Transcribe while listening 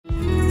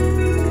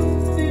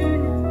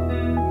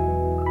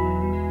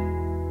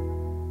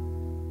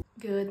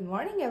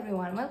morning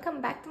everyone, welcome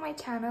back to my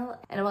channel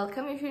and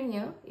welcome if you're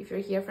new, if you're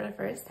here for the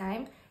first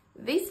time.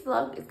 This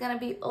vlog is gonna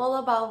be all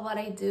about what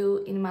I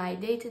do in my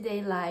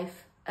day-to-day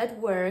life at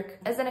work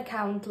as an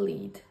account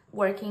lead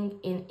working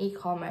in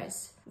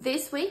e-commerce.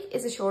 This week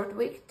is a short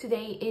week.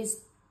 Today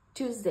is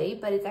Tuesday,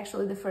 but it's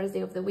actually the first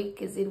day of the week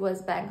because it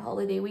was bank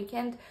holiday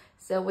weekend,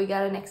 so we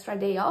got an extra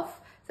day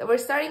off. So we're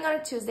starting on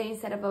a Tuesday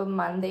instead of a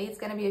Monday. It's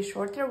gonna be a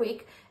shorter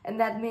week, and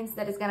that means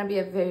that it's gonna be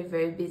a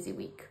very busy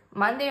week.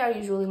 Monday are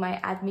usually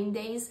my admin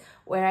days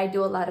where I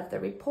do a lot of the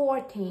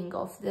reporting,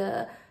 of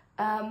the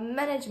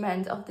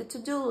management of the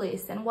to-do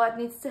list and what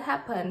needs to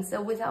happen.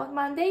 So without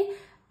Monday,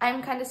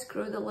 I'm kind of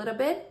screwed a little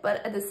bit,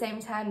 but at the same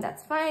time,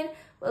 that's fine.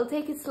 We'll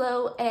take it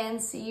slow and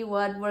see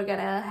what we're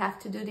gonna have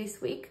to do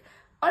this week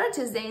on a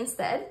Tuesday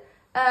instead.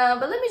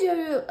 But let me show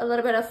you a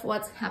little bit of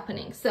what's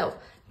happening. So,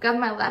 got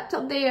my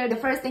laptop there. The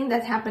first thing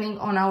that's happening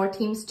on our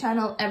Teams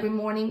channel every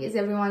morning is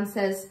everyone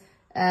says,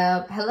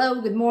 hello,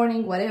 good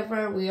morning,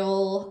 whatever. We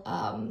all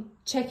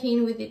check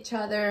in with each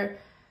other.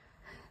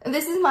 And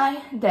this is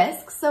my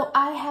desk. So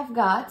I have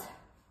got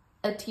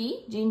a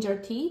tea, ginger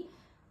tea,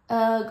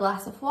 a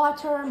glass of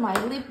water, my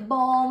lip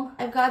balm.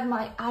 I've got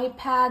my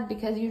iPad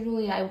because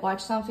usually I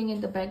watch something in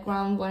the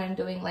background when I'm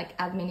doing like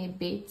admin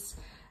bits.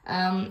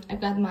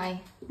 I've got my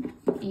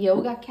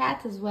yoga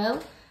cat as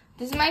well.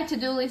 This is my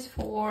to-do list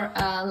for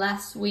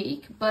last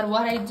week, but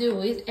what I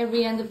do is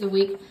every end of the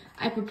week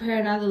I prepare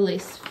another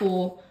list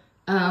for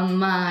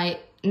my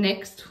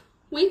next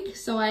week,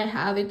 so I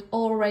have it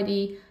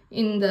already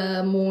in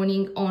the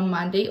morning on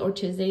Monday or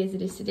Tuesday as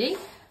it is today.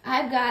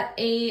 I've got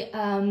a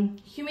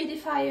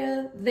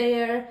humidifier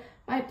there,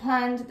 my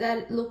plant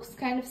that looks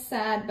kind of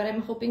sad, but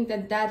I'm hoping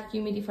that that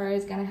humidifier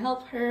is gonna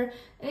help her,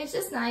 and it's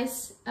just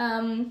nice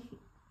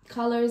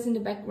colors in the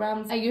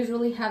background. I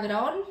usually have it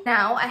on.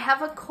 Now I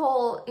have a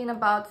call in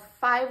about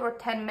 5 or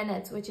 10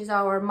 minutes, which is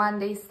our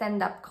Monday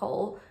stand-up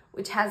call,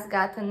 which has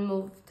gotten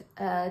moved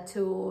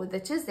to the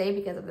Tuesday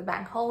because of the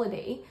bank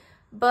holiday.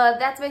 But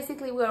that's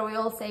basically where we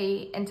all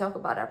say and talk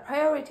about our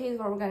priorities,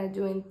 what we're gonna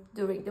do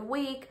during the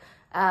week,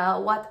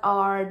 what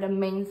are the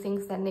main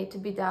things that need to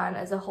be done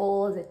as a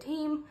whole, as a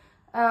team.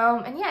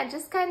 And yeah,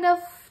 just kind of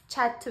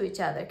chat to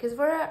each other because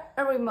we're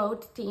a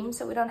remote team,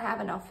 so we don't have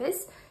an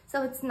office.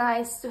 So it's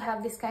nice to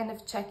have this kind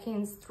of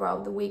check-ins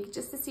throughout the week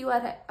just to see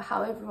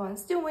how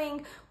everyone's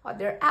doing, what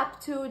they're up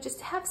to, just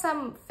to have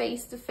some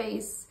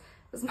face-to-face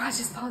as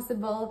much as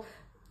possible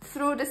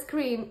through the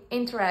screen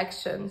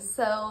interaction.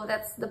 So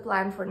that's the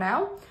plan for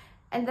now.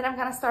 And then I'm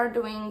gonna start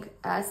doing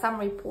some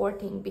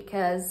reporting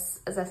because,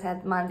 as I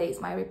said, Monday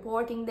is my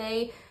reporting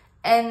day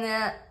and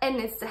it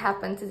needs to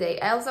happen today.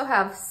 I also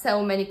have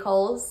so many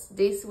calls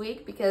this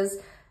week because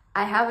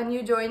I have a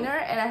new joiner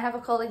and I have a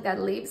colleague that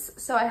leaves.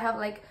 So I have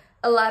like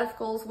a lot of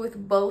calls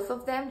with both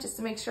of them just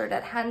to make sure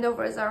that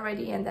handovers are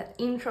ready and that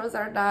intros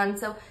are done.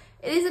 So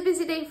it is a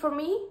busy day for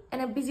me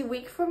and a busy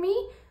week for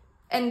me.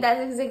 And that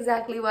is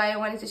exactly why I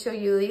wanted to show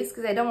you this,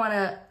 because I don't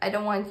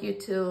want you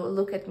to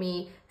look at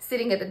me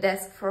sitting at the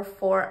desk for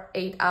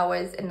 4-8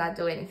 hours and not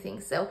do anything.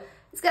 So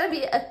it's gonna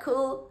be a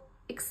cool,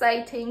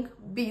 exciting,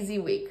 busy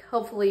week.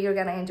 Hopefully you're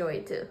gonna enjoy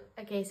it too.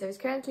 Okay, so it's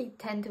currently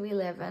 10 to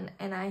 11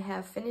 and I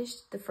have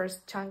finished the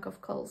first chunk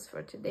of calls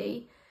for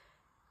today.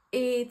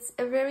 It's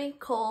a very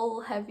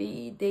call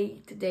heavy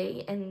day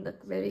today and a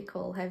very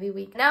call heavy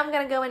week. Now I'm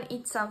gonna go and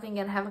eat something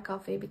and have a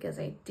coffee because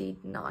I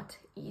did not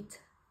eat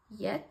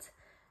yet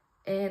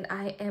and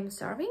I am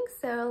starving.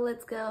 So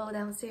let's go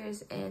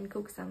downstairs and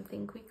cook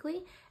something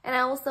quickly. And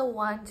I also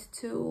want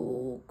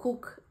to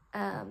cook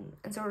and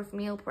sort of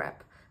meal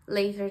prep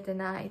later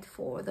tonight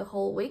for the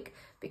whole week,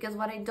 because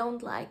what I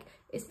don't like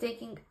is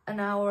taking an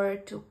hour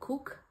to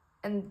cook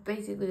and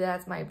basically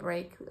that's my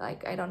break.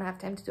 Like I don't have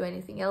time to do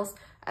anything else.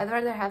 I'd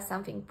rather have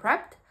something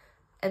prepped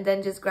and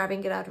then just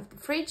grabbing it out of the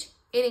fridge,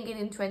 eating it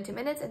in 20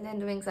 minutes and then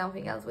doing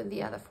something else with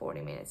the other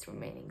 40 minutes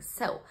remaining.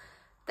 So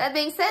that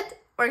being said,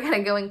 we're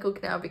gonna go and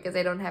cook now because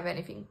I don't have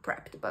anything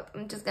prepped, but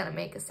I'm just gonna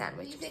make a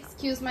sandwich. Please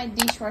excuse my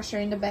dishwasher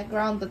in the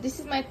background, but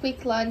this is my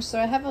quick lunch. So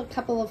I have a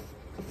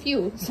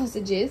few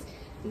sausages.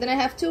 Then I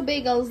have 2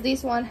 bagels.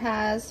 This one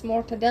has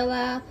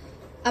mortadella,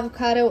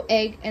 avocado,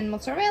 egg and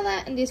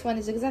mozzarella, and this one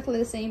is exactly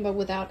the same but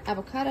without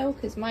avocado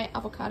because my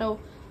avocado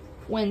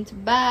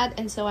went bad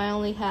and so I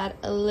only had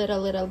a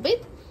little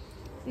bit.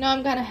 Now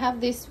I'm gonna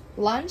have this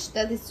lunch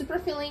that is super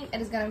filling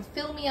and is gonna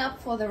fill me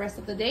up for the rest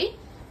of the day.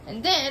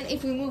 And then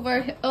if we move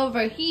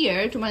over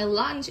here to my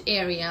lunch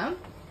area,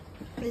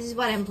 this is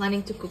what I'm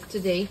planning to cook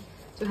today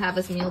to have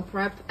as meal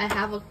prep. I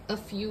have a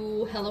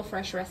few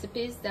HelloFresh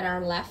recipes that are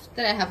left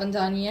that I haven't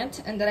done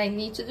yet and that I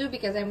need to do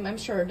because I'm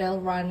sure they'll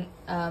run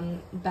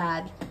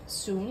bad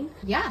soon.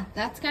 Yeah,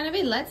 that's kind of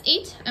it. Let's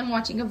eat. I'm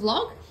watching a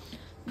vlog.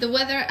 The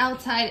weather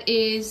outside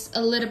is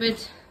a little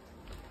bit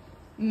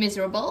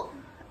miserable.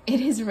 It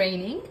is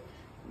raining,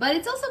 but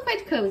it's also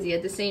quite cozy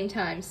at the same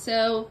time.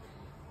 So,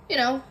 you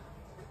know,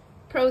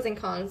 pros and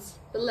cons,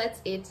 but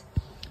let's eat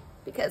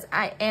because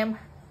I am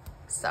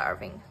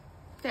starving.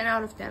 10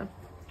 out of 10.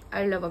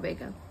 I love a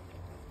bagel.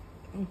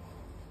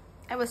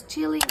 I was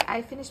chilling.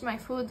 I finished my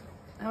food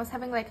I was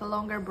having like a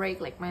longer break,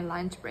 like my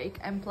lunch break.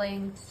 I'm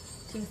playing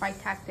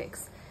Teamfight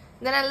Tactics.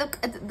 Then I look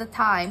at the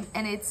time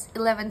and it's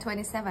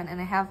 11:27 and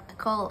I have a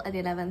call at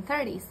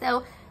 11:30.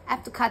 So I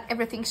have to cut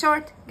everything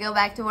short, go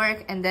back to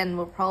work, and then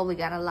we're probably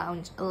gonna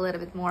lounge a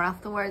little bit more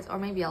afterwards, or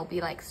maybe I'll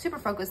be like super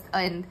focused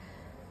and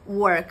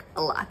work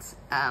a lot.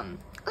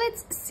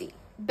 Let's see.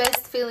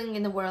 Best feeling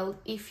in the world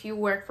if you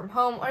work from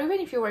home, or even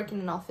if you work in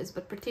an office,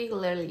 but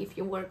particularly if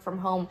you work from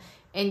home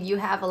and you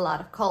have a lot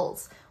of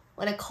calls.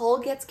 When a call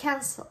gets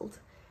cancelled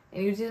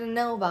and you didn't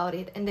know about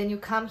it, and then you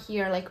come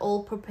here like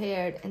all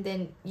prepared, and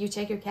then you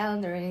check your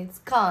calendar and it's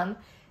gone,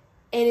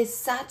 it is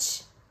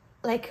such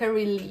like a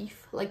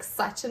relief, like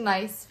such a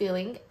nice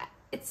feeling.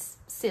 It's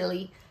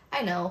silly,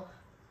 I know,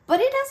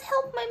 but it does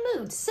help my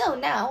mood. So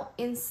now,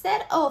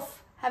 instead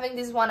of having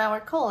this 1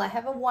 hour call, I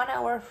have a 1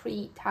 hour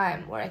free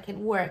time where I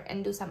can work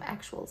and do some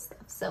actual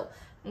stuff. So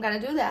I'm gonna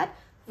do that.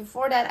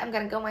 Before that, I'm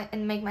gonna go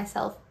and make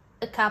myself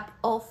a cup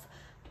of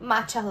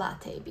matcha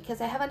latte,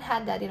 because I haven't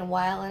had that in a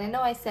while, and I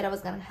know I said I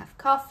was gonna have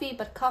coffee,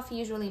 but coffee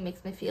usually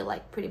makes me feel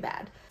like pretty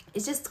bad.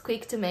 It's just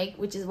quick to make,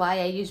 which is why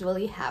I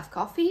usually have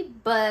coffee,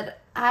 but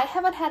I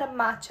haven't had a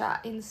matcha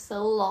in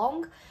so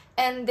long,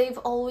 and they've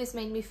always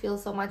made me feel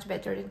so much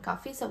better than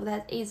coffee. So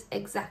that is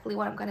exactly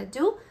what I'm gonna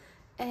do,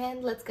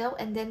 and let's go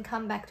and then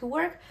come back to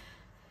work.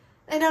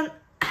 I don't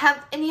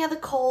have any other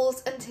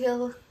calls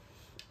until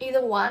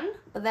either 1,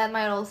 but that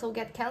might also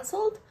get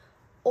cancelled,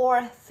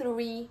 or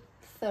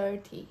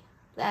 3:30.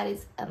 That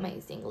is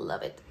amazing,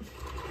 love it.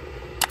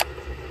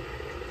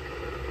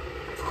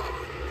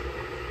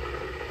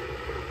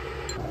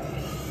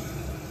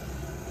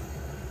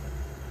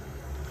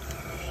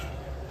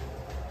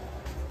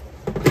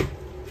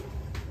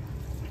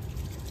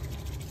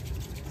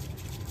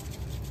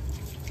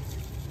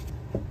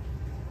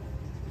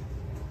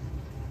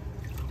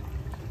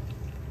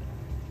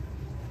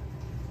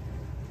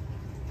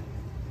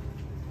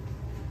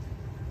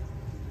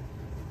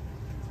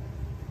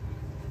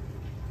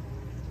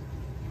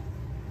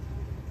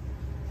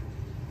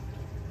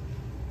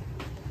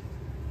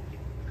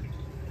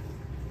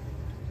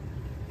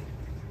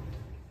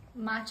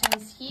 Matcha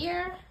is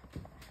here.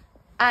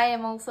 I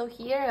am also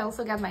here. I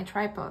also got my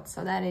tripod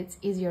so that it's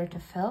easier to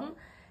film.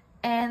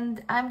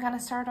 And I'm gonna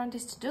start on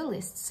this to-do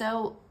list.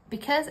 So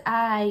because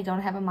I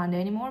don't have a Monday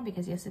anymore,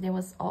 because yesterday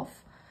was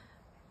off,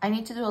 I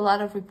need to do a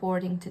lot of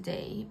reporting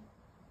today.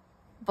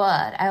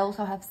 But I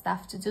also have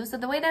stuff to do. So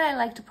the way that I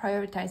like to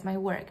prioritize my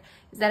work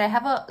is that I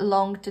have a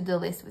long to-do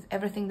list with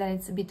everything that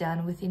needs to be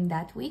done within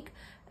that week.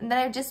 And then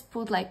I just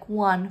put like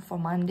 1 for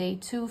Monday,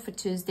 2 for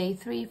Tuesday,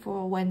 3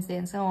 for Wednesday,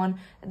 and so on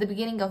at the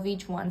beginning of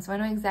each one. So I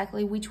know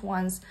exactly which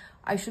ones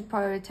I should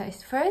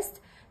prioritize first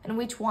and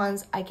which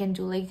ones I can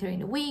do later in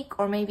the week,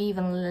 or maybe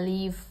even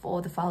leave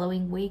for the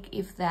following week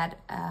if that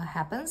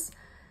happens.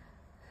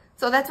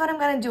 So that's what I'm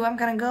gonna do. I'm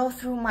gonna go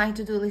through my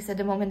to-do list at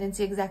the moment and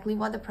see exactly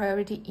what the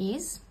priority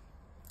is.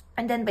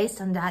 And then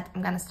based on that,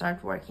 I'm gonna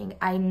start working.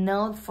 I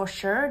know for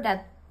sure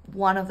that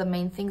one of the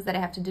main things that I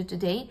have to do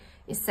today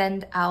is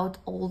send out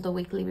all the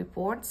weekly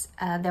reports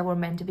that were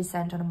meant to be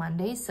sent on a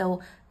Monday. So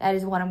that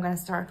is what I'm gonna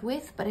start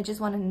with, but I just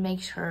wanted to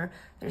make sure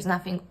there's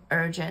nothing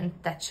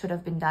urgent that should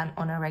have been done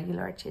on a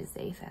regular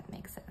Tuesday, if that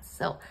makes sense.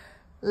 So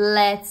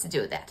let's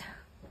do that.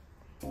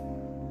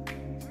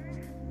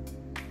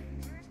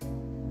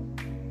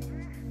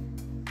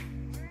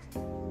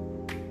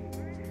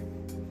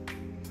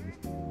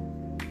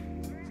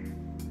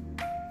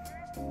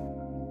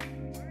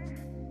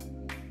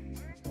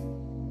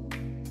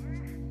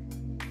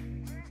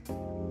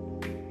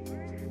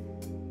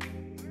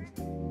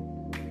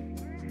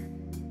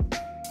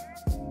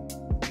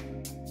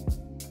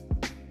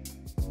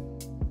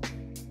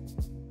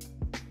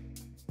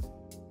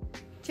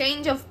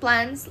 Change of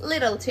plans,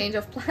 little change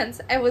of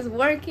plans. I was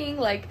working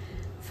like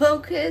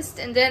focused,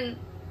 and then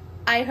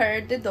I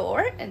heard the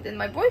door, and then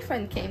my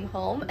boyfriend came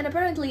home, and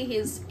apparently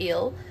he's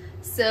ill,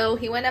 so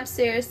he went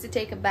upstairs to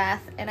take a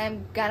bath, and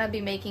I'm gonna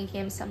be making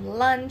him some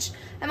lunch.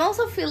 I'm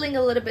also feeling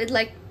a little bit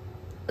like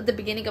at the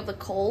beginning of the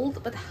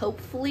cold, but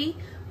hopefully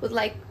with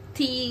like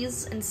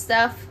teas and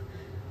stuff,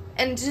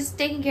 and just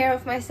taking care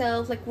of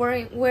myself, like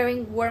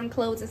wearing warm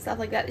clothes and stuff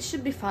like that, it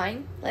should be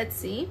fine. Let's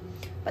see.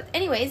 But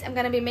anyways, I'm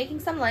gonna be making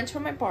some lunch for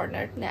my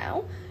partner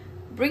now,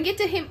 bring it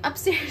to him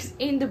upstairs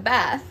in the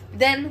bath,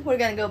 then we're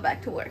gonna go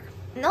back to work.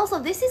 And also,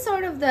 this is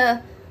sort of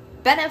the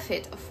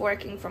benefit of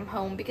working from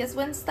home, because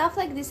when stuff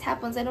like this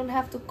happens, I don't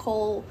have to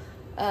call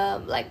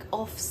like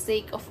off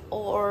sick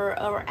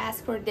or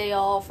ask for a day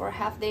off or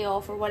half day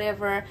off or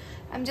whatever.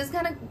 I'm just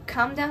gonna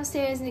come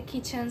downstairs in the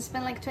kitchen,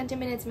 spend like 20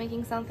 minutes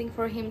making something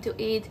for him to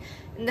eat,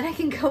 and then I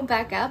can go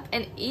back up,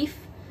 and if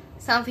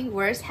something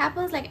worse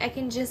happens, like I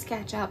can just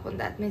catch up on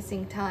that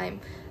missing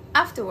time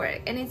after work.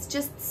 And it's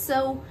just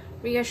so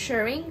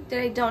reassuring that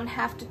I don't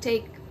have to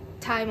take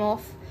time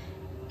off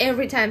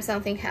every time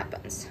something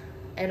happens.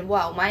 And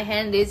wow, my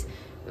hand is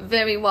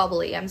very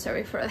wobbly, I'm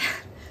sorry for that.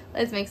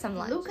 Let's make some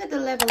lunch. Look at the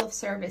level of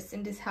service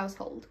in this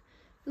household.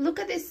 Look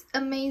at this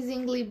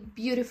amazingly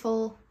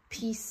beautiful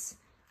piece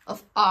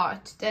of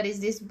art that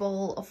is this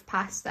bowl of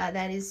pasta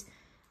that is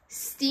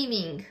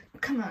steaming.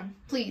 Come on,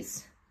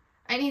 please.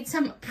 I need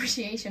some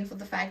appreciation for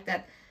the fact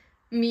that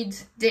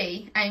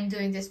midday I'm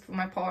doing this for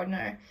my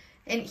partner,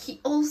 and he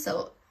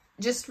also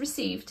just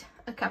received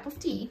a cup of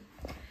tea,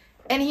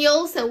 and he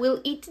also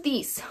will eat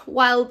this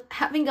while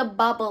having a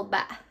bubble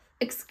bath.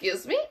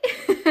 Excuse me?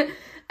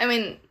 I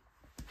mean,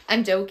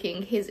 I'm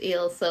joking, he's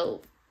ill,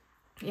 so,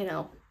 you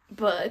know,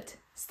 but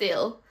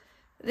still,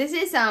 this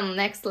is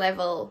next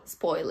level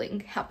spoiling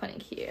happening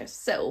here.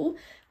 So,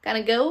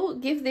 gonna go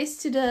give this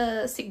to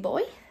the sick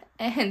boy,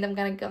 and I'm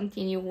gonna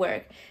continue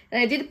work.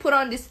 And I did put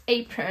on this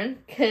apron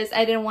because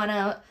I didn't want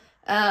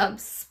to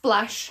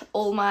splash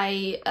all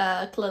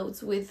my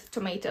clothes with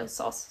tomato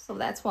sauce, so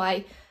that's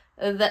why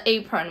the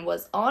apron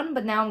was on.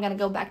 But now I'm gonna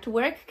go back to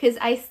work because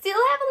I still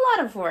have a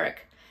lot of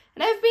work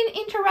and I've been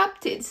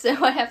interrupted,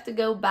 so I have to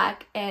go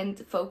back and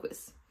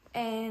focus.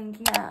 And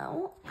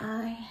now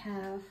I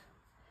have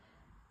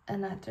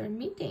another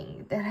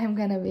meeting that I'm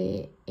gonna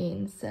be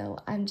in, so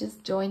I'm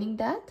just joining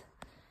that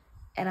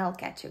and I'll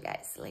catch you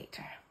guys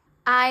later.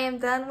 I am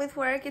done with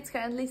work. It's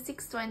currently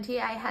 6:20.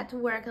 I had to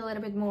work a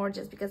little bit more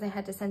just because I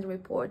had to send a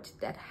report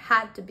that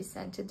had to be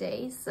sent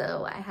today,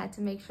 so I had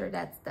to make sure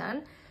that's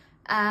done.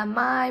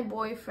 My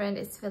boyfriend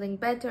is feeling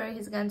better.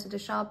 He's gone to the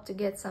shop to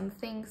get some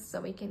things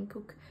so we can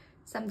cook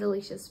some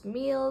delicious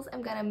meals.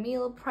 I'm gonna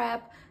meal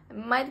prep. I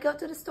might go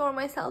to the store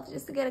myself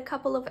just to get a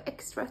couple of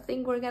extra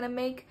things. We're gonna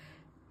make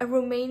a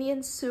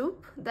Romanian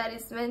soup that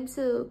is meant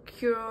to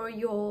cure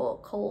your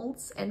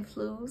colds and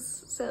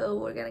flus, so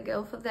we're gonna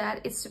go for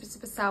that. It's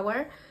super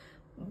sour,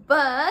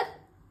 but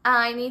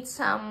I need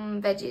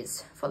some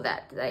veggies for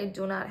that I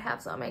do not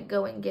have, so I might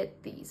go and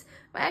get these.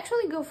 I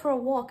actually go for a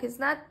walk. It's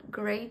not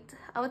great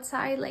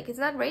outside, like it's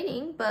not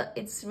raining, but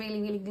it's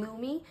really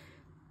gloomy.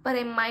 But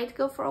I might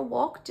go for a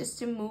walk just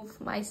to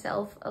move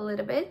myself a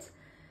little bit.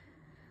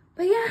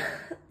 But yeah,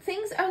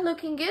 things are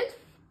looking good.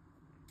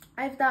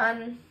 I've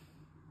done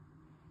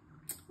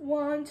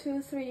 1,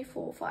 2, 3,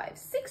 4, 5,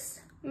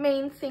 6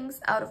 main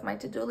things out of my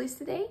to-do list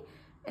today,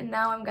 and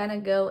now I'm gonna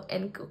go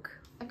and cook.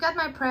 I've got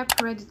my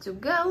prep ready to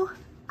go.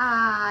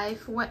 I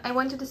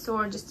went to the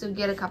store just to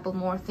get a couple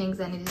more things.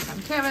 I needed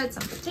some carrots,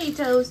 some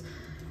potatoes,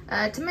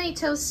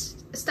 tomatoes,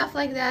 stuff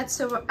like that.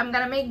 So I'm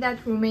gonna make that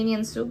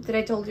Romanian soup that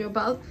I told you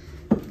about.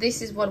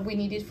 This is what we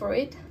needed for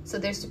it, so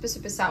they're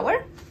super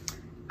sour.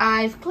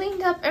 I've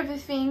cleaned up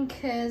everything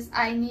because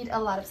I need a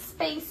lot of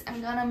space.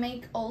 I'm gonna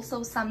make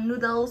also some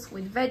noodles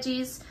with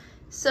veggies.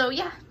 So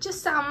yeah,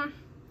 just some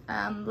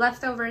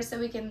leftovers so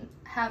we can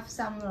have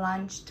some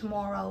lunch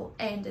tomorrow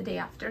and the day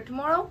after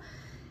tomorrow.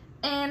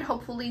 And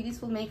hopefully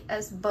this will make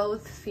us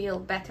both feel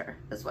better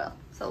as well.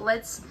 So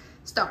let's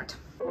start.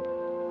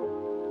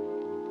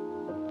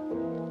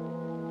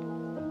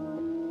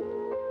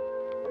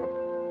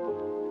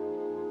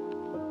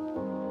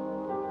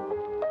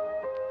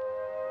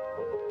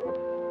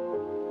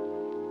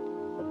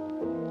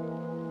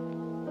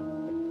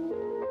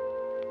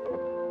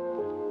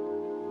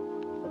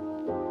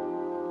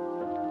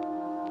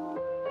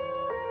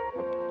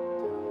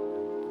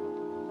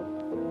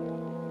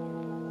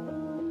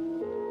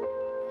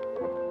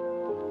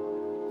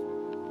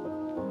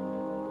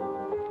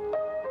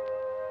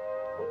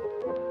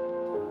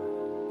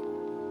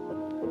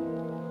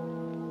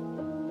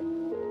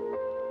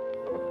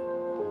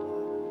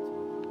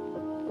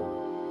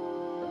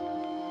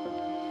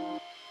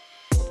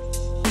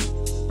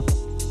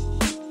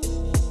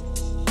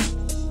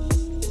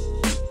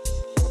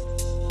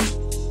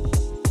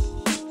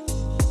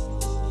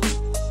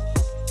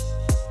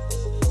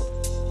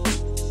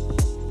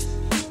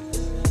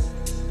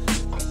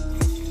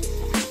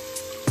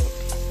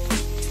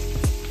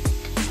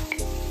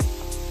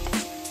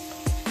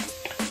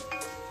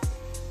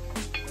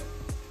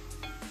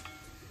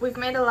 We've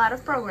made a lot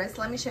of progress.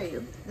 Let me show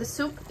you. The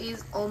soup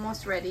is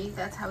almost ready.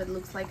 That's how it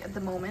looks like at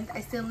the moment.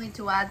 I still need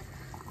to add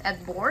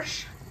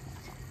borscht,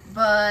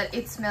 but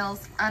it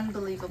smells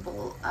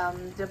unbelievable.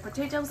 The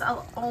potatoes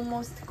are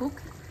almost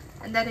cooked,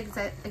 and that's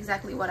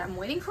exactly what I'm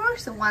waiting for.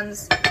 So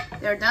once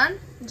they're done,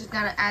 I'm just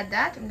gonna add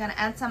that. I'm gonna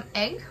add some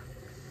egg,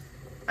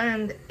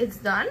 and it's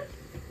done.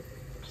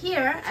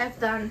 Here I've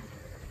done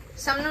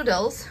some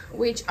noodles,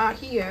 which are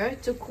here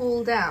to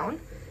cool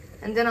down,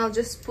 and then I'll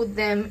just put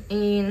them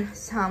in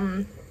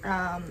some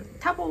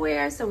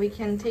Tupperware so we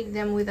can take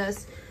them with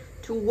us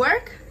to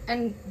work.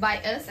 And by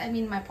us I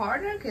mean my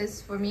partner,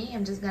 because for me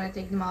I'm just gonna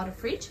take them out of the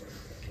fridge.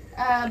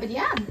 But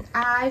yeah,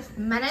 I've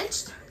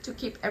managed to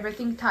keep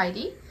everything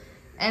tidy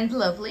and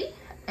lovely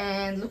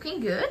and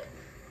looking good,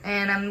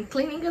 and I'm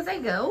cleaning as I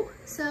go,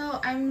 so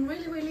I'm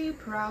really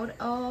proud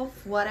of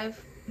what I've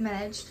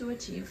managed to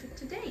achieve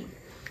today.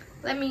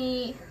 Let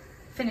me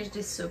finish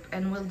this soup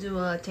and we'll do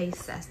a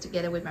taste test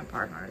together with my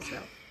partner as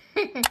well.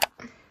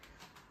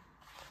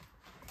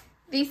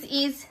 This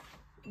is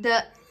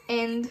the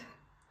end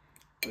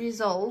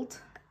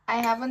result. I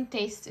haven't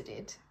tasted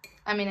it.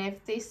 I mean,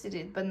 I've tasted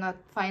it, but not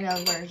final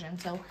version.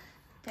 So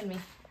tell me.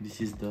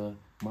 This is the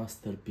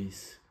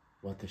masterpiece,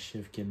 what a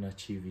chef can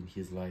achieve in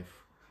his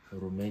life. A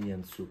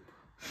Romanian soup.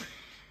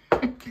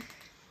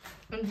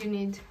 And you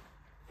need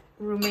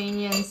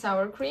Romanian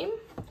sour cream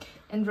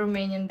and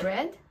Romanian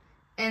bread,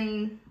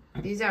 and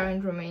these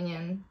aren't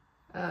Romanian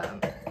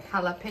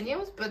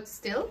jalapenos, but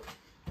still.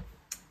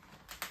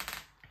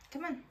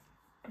 Come on.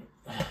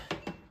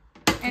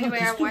 Anyway,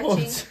 I'm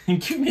watching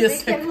Give me a Rick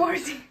second. and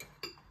Morty.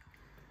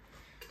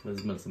 That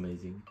smells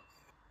amazing.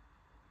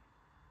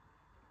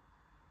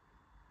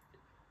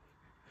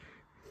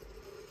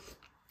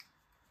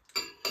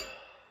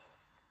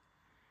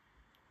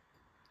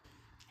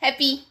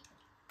 Happy.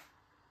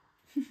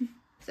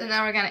 So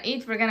now we're gonna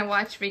eat, we're gonna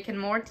watch Rick and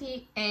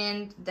Morty,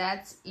 and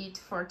that's it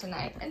for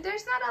tonight. And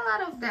there's not a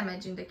lot of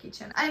damage in the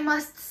kitchen. I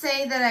must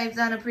say that I've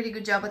done a pretty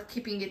good job at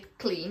keeping it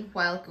clean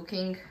while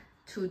cooking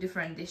 2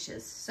 different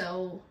dishes.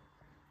 So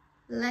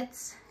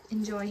let's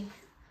enjoy.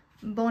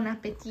 Bon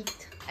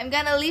appetit. I'm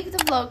gonna leave the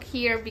vlog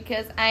here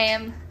because I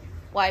am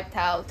wiped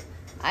out.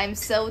 I'm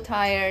so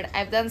tired.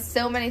 I've done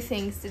so many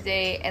things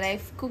today, and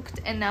I've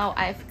cooked, and now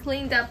I've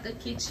cleaned up the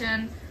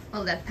kitchen.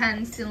 Well, that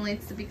pan still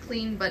needs to be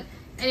clean, but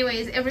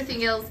anyways,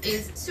 everything else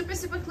is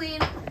super clean.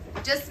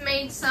 Just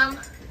made some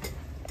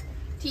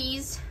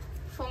teas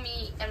for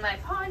me and my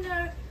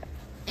partner,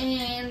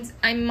 and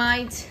I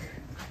might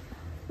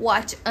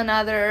watch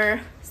another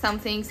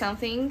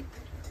something,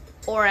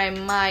 or I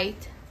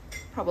might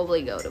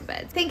probably go to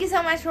bed. Thank you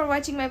so much for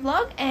watching my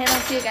vlog, and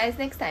I'll see you guys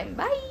next time.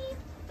 Bye!